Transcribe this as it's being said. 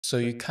So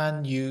you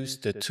can't use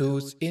the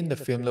tools in the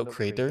film look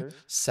creator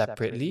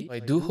separately. I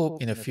do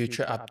hope in a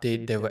future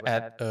update they will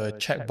add a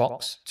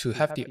checkbox to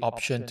have the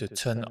option to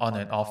turn on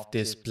and off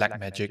this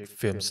Blackmagic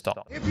film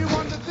stock. If you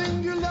want the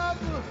thing you love,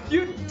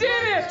 You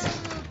did it!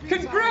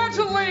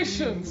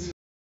 Congratulations!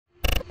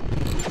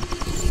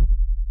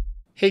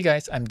 Hey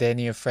guys, I'm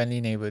Danny, a friendly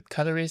neighborhood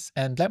colorist,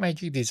 and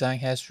Blackmagic Design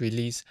has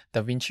released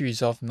DaVinci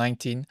Resolve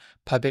 19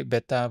 Public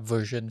Beta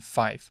version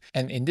 5.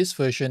 And in this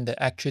version, they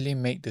actually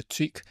make the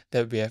tweak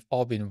that we have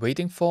all been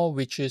waiting for,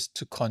 which is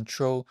to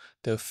control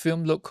the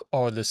film look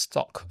or the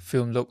stock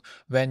film look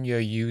when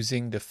you're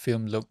using the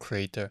film look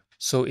creator.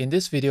 So in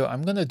this video,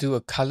 I'm going to do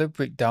a color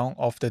breakdown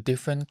of the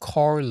different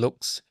core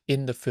looks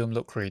in the film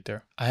look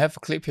creator. I have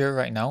a clip here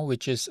right now,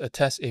 which is a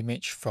test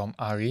image from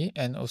RE,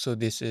 and also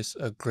this is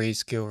a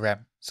grayscale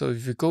ramp. So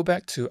if you go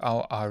back to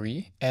our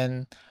RE,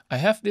 and I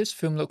have this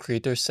film look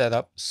creator set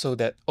up so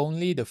that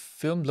only the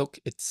film look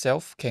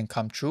itself can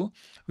come through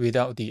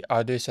without the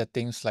other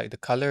settings like the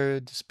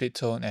color, the split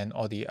tone, and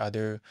all the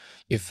other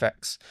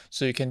effects.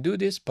 So you can do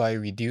this by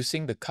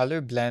reducing the color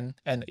blend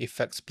and the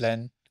effects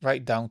blend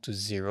right down to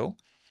 0.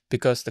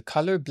 Because the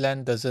color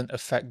blend doesn't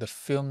affect the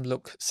film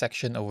look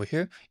section over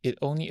here, it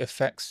only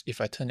affects,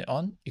 if I turn it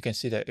on, you can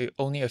see that it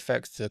only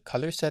affects the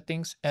color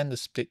settings and the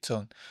split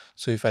tone.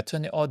 So if I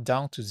turn it all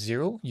down to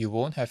 0, you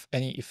won't have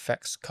any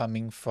effects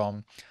coming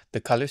from the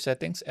color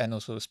settings and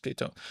also the split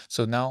tone.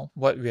 So now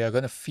what we are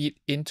going to feed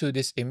into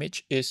this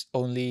image is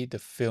only the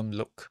film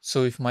look.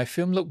 So if my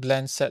film look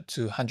blend set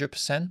to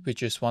 100%,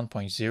 which is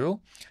 1.0,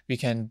 we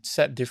can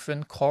set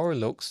different core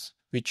looks,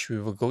 which we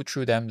will go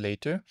through them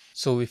later.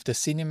 So with the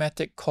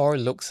cinematic core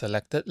look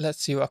selected, let's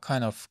see what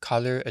kind of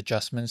color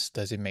adjustments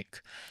does it make.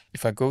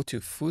 If I go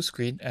to full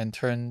screen and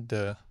turn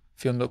the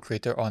film look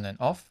creator on and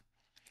off.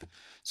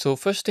 So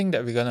first thing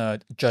that we're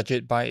gonna judge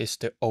it by is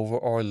the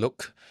overall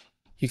look.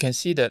 You can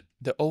see that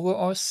the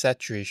overall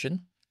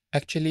saturation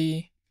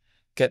actually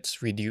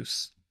gets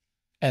reduced.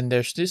 And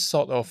there's this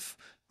sort of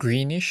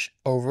greenish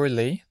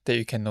overlay that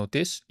you can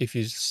notice if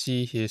you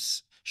see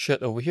his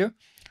shirt over here,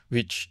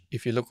 which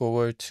if you look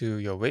over to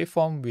your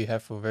waveform, we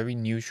have a very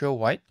neutral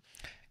white.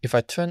 If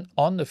I turn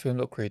on the film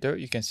look creator,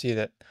 you can see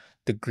that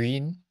the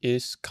green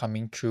is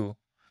coming through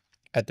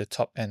at the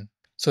top end.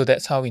 So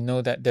that's how we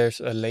know that there's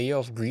a layer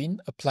of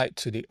green applied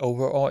to the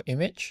overall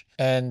image,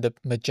 and the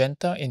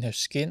magenta in her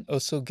skin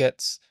also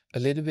gets a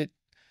little bit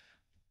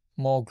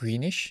more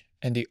greenish,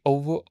 and the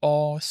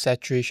overall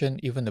saturation,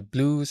 even the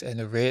blues and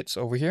the reds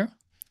over here,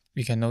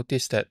 we can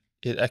notice that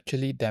it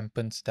actually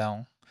dampens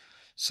down.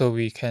 So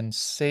we can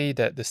say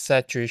that the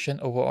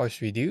saturation overall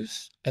is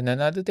reduced. And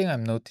another thing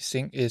I'm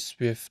noticing is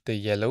with the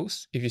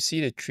yellows. If you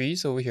see the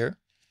trees over here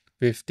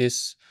with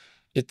this,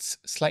 it's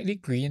slightly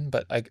green,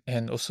 but I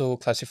can also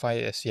classify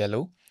it as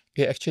yellow.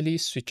 It actually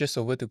switches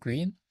over to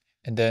green,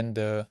 and then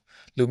the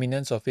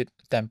luminance of it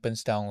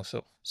dampens down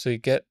also. So you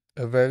get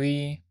a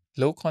very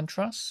low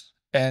contrast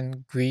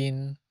and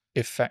green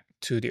effect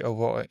to the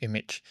overall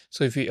image.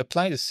 So if we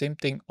apply the same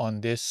thing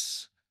on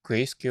this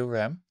grayscale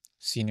ramp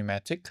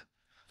cinematic,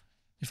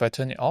 if I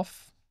turn it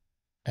off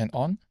and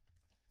on,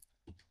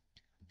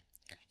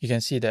 you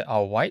can see that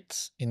our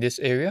whites in this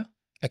area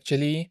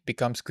actually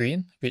becomes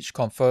green, which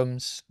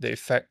confirms the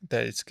effect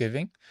that it's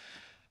giving.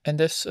 And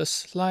there's a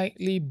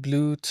slightly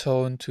blue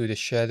tone to the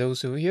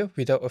shadows over here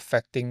without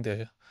affecting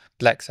the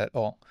blacks at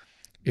all.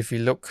 If we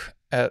look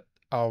at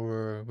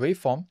our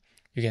waveform,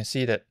 you can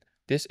see that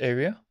this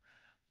area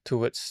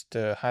towards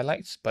the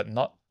highlights, but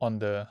not on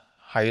the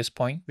highest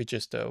point, which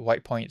is the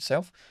white point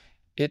itself,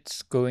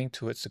 it's going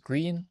towards the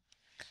green,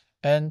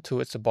 and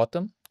towards the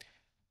bottom,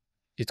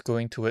 it's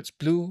going towards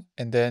blue,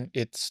 and then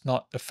it's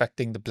not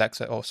affecting the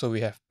blacks at all. So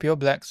we have pure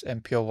blacks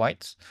and pure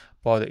whites,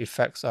 while the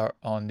effects are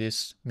on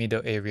these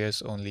middle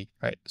areas only,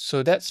 right?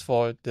 So that's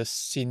for the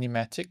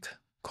cinematic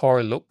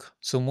core look.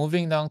 So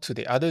moving down to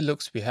the other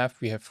looks we have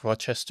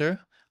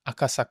Rochester,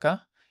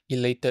 Akasaka,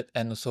 Elated,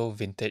 and also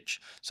Vintage.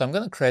 So I'm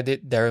going to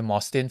credit Darren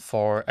Mostin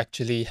for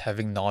actually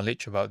having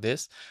knowledge about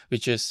this,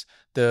 which is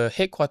the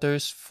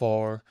headquarters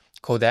for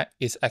Kodak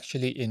is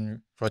actually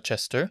in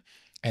Rochester,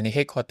 and the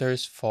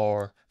headquarters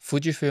for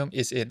Fujifilm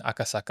is in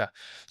Akasaka.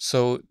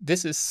 So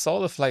this is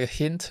sort of like a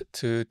hint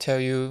to tell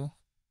you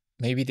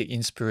maybe the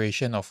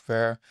inspiration of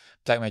where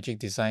Blackmagic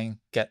Design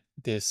get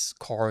this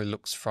core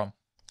looks from.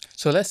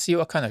 So let's see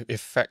what kind of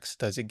effects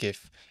does it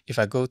give. If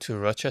I go to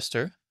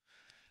Rochester,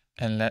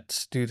 and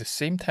let's do the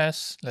same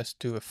test, let's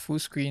do a full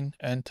screen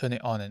and turn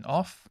it on and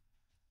off.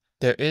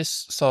 There is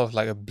sort of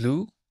like a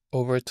blue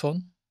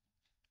overtone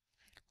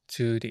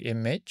to the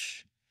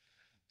image.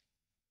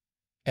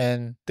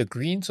 And the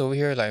greens over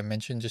here, like I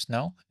mentioned just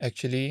now,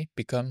 actually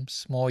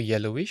becomes more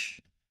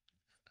yellowish.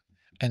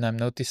 And I'm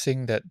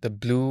noticing that the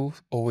blue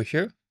over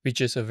here,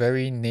 which is a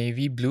very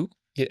navy blue,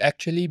 it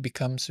actually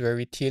becomes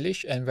very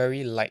tealish and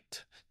very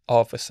light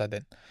all of a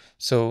sudden.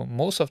 So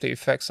most of the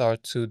effects are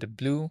to the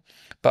blue,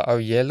 but our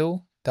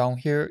yellow down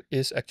here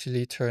is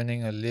actually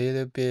turning a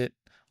little bit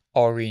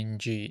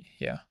orangey.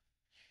 Yeah.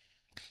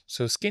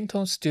 So skin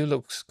tone still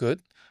looks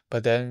good,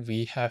 but then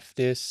we have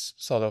this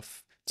sort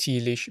of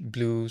tealish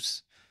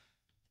blues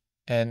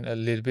and a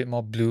little bit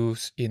more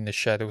blues in the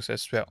shadows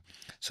as well.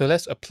 So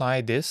let's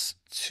apply this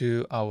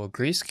to our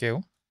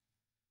grayscale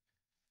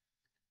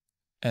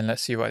and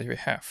let's see what we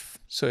have.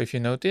 So if you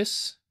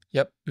notice,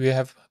 yep, we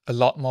have a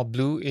lot more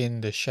blue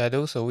in the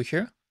shadows over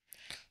here,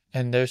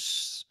 and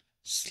there's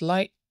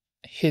slight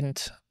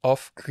hint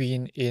of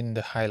green in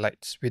the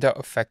highlights without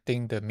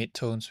affecting the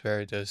midtones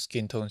where the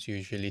skin tones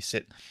usually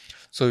sit.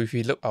 So if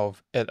we look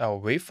at our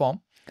waveform,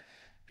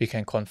 we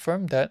can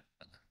confirm that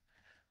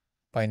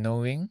by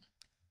knowing,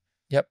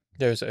 yep,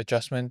 there's an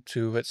adjustment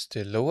towards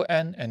the lower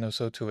end and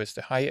also towards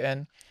the higher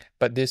end,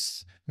 but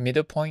this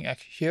middle point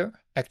here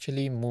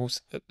actually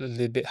moves a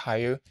little bit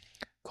higher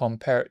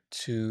compared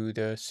to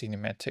the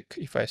cinematic.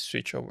 If I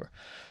switch over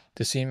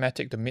the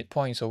cinematic, the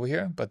midpoint is over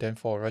here, but then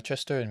for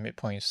Rochester, the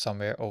midpoint is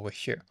somewhere over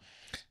here.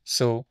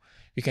 So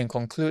we can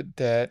conclude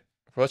that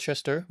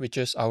Rochester, which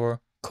is our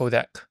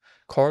Kodak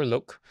core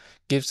look,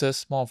 gives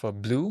us more of a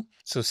blue.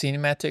 So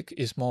cinematic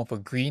is more of a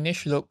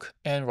greenish look,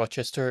 and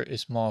Rochester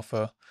is more of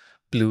a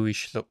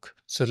bluish look.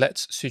 So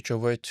let's switch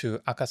over to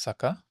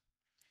Akasaka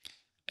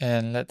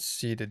and let's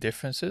see the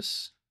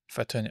differences. If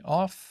I turn it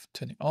off,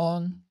 turn it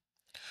on.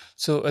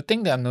 So a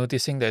thing that I'm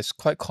noticing that is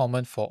quite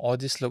common for all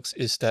these looks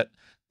is that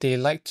they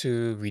like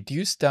to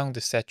reduce down the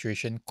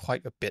saturation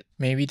quite a bit.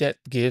 Maybe that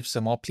gives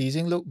a more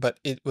pleasing look, but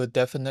it will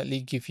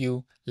definitely give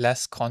you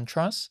less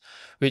contrast,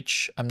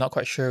 which I'm not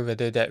quite sure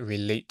whether that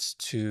relates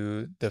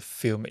to the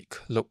filmic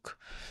look.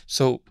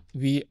 So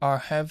we are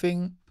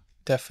having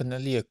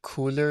definitely a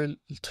cooler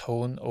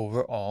tone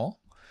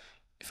overall.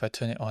 If I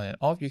turn it on and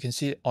off, you can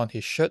see on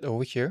his shirt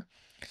over here,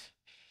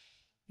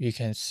 you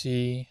can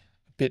see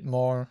a bit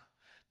more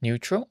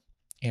neutral.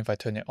 If I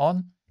turn it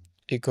on,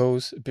 it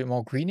goes a bit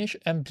more greenish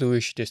and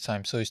bluish this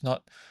time. So it's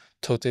not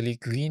totally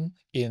green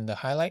in the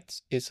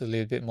highlights, it's a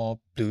little bit more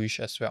bluish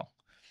as well.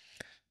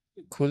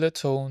 Cooler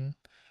tone,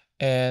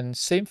 and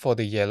same for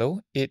the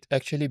yellow, it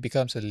actually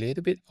becomes a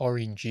little bit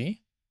orangey.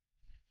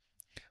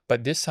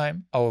 But this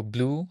time, our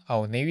blue,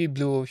 our navy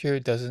blue over here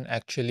doesn't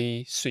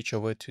actually switch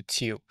over to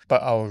teal.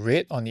 But our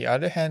red, on the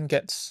other hand,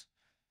 gets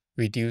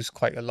reduced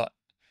quite a lot.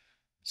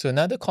 So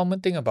another common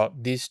thing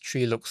about these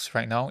three looks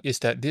right now is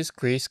that this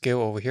grayscale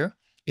over here,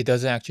 it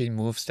doesn't actually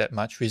move that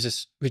much,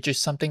 which is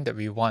something that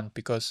we want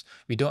because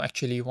we don't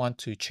actually want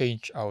to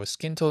change our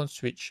skin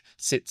tones, which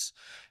sits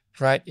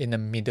right in the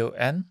middle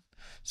end.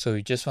 So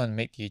we just want to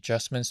make the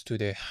adjustments to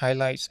the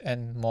highlights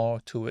and more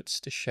towards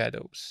the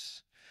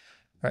shadows.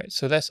 Right,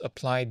 so let's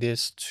apply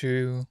this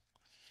to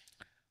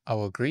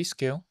our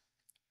grayscale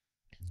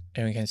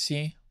and we can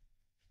see,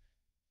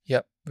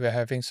 yep, we're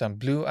having some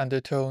blue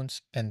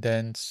undertones and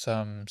then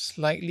some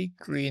slightly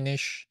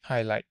greenish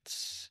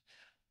highlights,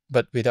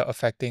 but without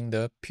affecting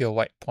the pure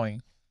white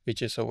point,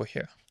 which is over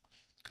here.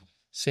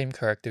 Same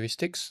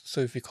characteristics. So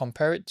if we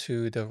compare it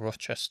to the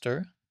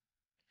Rochester,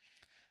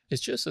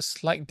 it's just a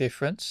slight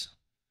difference.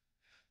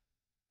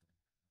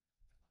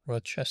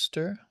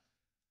 Rochester,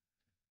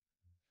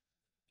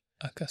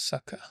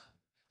 Akasaka.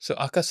 So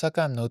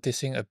Akasaka, I'm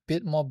noticing a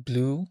bit more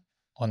blue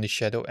on the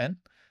shadow end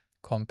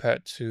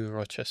compared to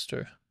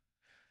Rochester.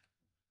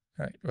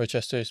 Right,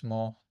 Rochester is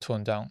more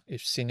toned down.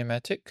 If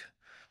cinematic,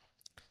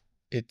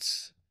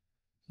 it's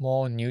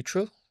more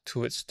neutral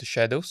towards the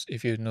shadows.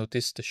 If you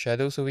notice the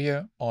shadows over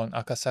here on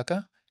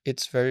Akasaka,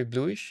 it's very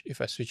bluish.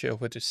 If I switch it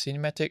over to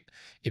cinematic,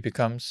 it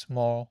becomes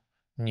more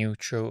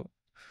neutral.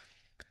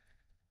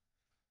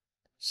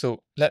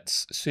 So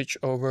let's switch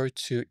over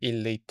to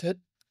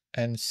Elated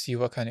and see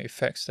what kind of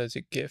effects does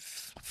it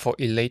give. For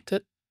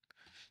Elated,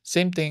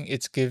 same thing,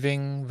 it's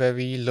giving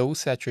very low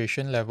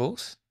saturation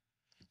levels.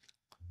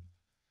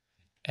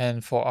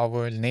 And for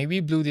our navy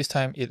blue this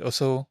time, it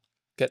also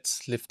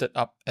gets lifted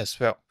up as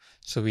well.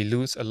 So we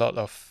lose a lot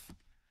of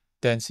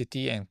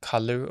density and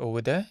color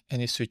over there,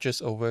 and it switches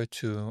over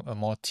to a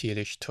more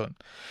tealish tone.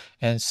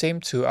 And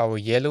same to our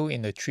yellow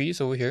in the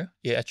trees over here,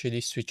 it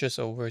actually switches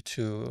over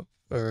to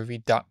a very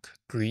dark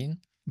green.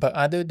 But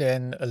other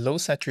than a low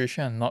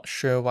saturation, I'm not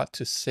sure what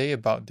to say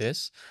about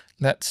this.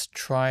 Let's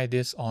try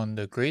this on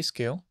the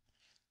grayscale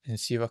and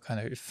see what kind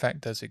of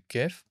effect does it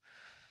give.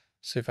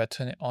 So if I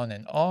turn it on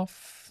and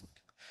off,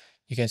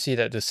 you can see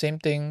that the same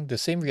thing, the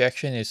same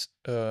reaction is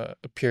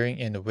appearing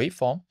in the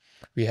waveform.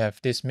 We have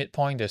this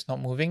midpoint that's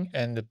not moving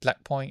and the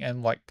black point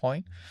and white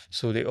point.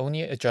 So the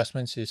only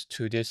adjustments is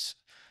to this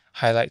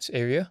highlights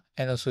area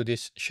and also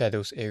this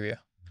shadows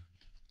area.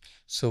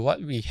 So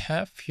what we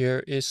have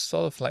here is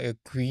sort of like a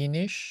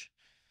greenish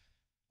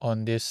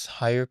on this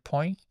higher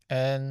point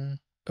and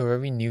a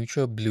very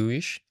neutral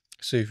bluish.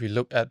 So if we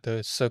look at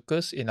the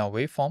circles in our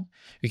waveform,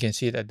 we can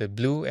see that the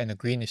blue and the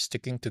green is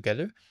sticking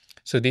together.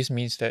 So this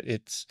means that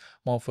it's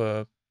more of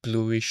a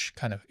bluish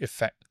kind of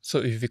effect. So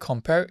if we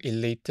compare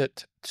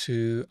Elated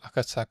to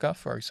Akasaka,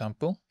 for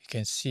example, you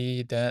can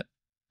see that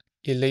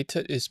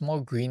Elated is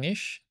more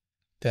greenish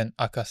than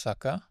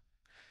Akasaka.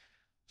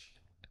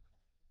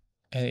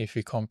 And if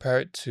we compare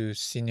it to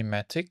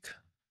Cinematic,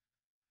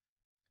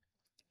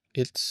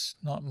 it's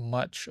not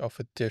much of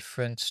a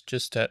difference,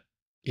 just that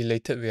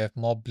Elated, we have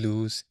more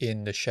blues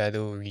in the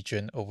shadow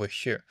region over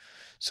here.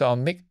 So I'll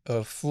make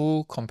a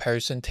full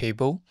comparison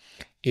table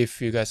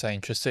if you guys are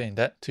interested in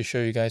that, to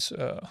show you guys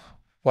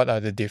what are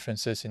the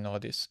differences in all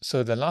this.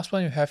 So the last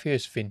one you have here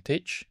is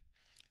vintage,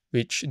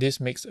 which this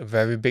makes a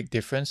very big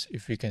difference.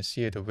 If you can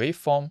see the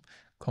waveform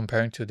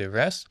comparing to the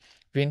rest,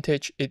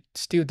 vintage, it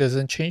still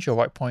doesn't change your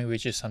white point,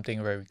 which is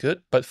something very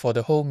good. But for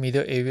the whole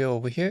middle area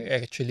over here,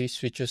 it actually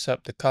switches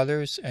up the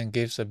colors and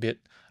gives a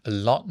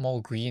lot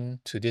more green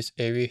to this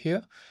area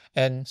here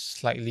and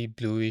slightly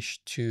bluish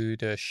to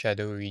the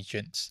shadow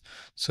regions.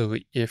 So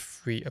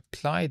if we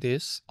apply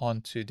this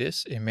onto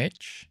this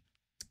image,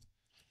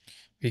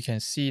 we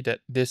can see that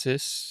this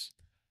is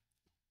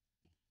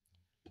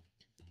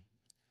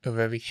a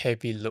very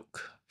heavy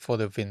look for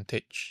the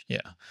vintage.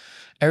 Yeah,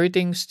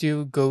 everything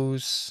still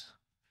goes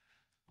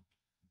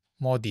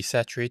more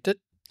desaturated,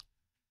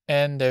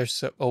 and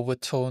there's an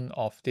overtone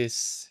of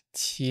this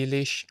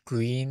tealish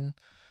green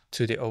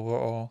to the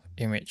overall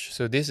image.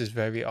 So this is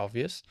very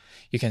obvious.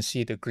 You can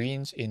see the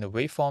greens in the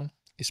waveform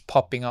is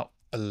popping out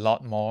a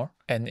lot more.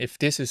 And if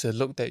this is a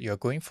look that you're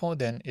going for,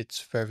 then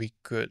it's very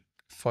good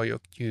for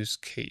your use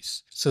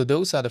case. So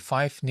those are the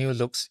 5 new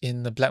looks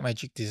in the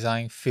Blackmagic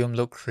Design Film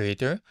Look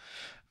Creator.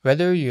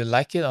 Whether you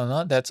like it or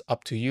not, that's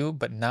up to you,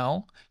 but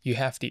now you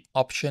have the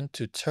option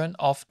to turn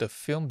off the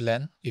film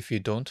blend if you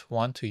don't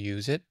want to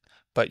use it,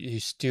 but you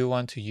still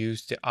want to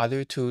use the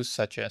other tools,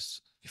 such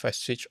as if I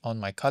switch on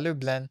my color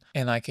blend,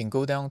 and I can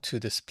go down to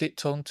the split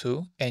tone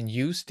tool and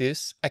use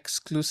this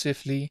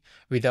exclusively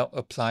without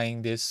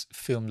applying this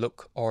film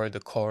look or the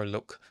core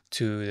look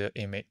to the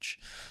image.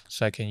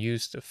 So I can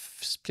use the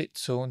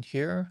split tone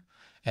here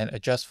and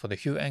adjust for the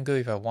hue angle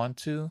if I want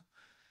to,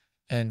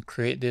 and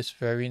create this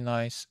very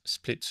nice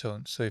split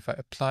zone. So if I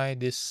apply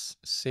this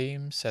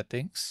same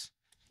settings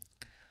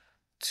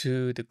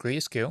to the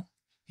grayscale,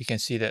 you can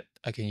see that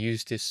I can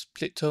use this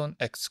split tone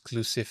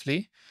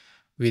exclusively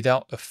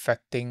without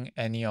affecting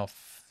any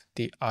of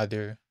the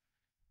other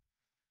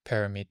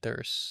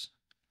parameters,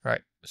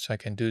 right? So I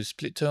can do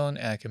split tone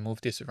and I can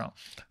move this around,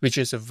 which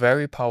is a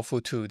very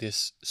powerful tool,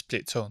 this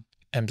split tone.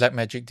 And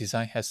Blackmagic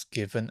Design has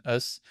given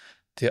us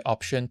the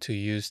option to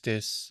use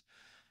this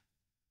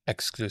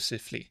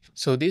exclusively.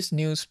 So this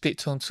new split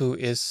tone tool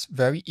is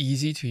very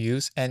easy to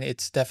use, and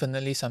it's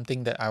definitely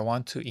something that I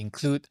want to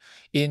include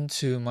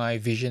into my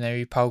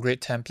Visionary Power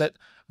Grade template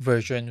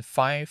version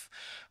 5,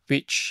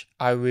 which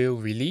I will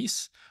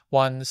release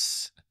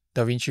once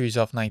DaVinci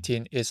Resolve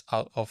 19 is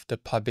out of the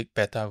public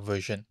beta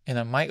version. And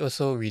I might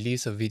also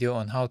release a video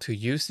on how to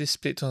use this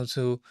split tone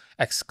tool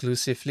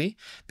exclusively,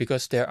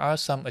 because there are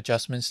some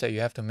adjustments that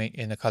you have to make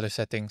in the color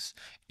settings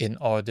in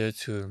order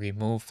to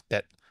remove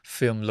that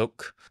film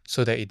look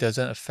so that it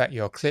doesn't affect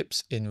your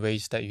clips in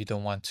ways that you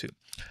don't want to.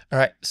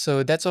 Alright,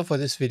 so that's all for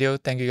this video.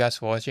 Thank you guys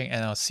for watching,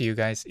 and I'll see you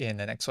guys in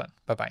the next one.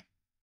 Bye bye.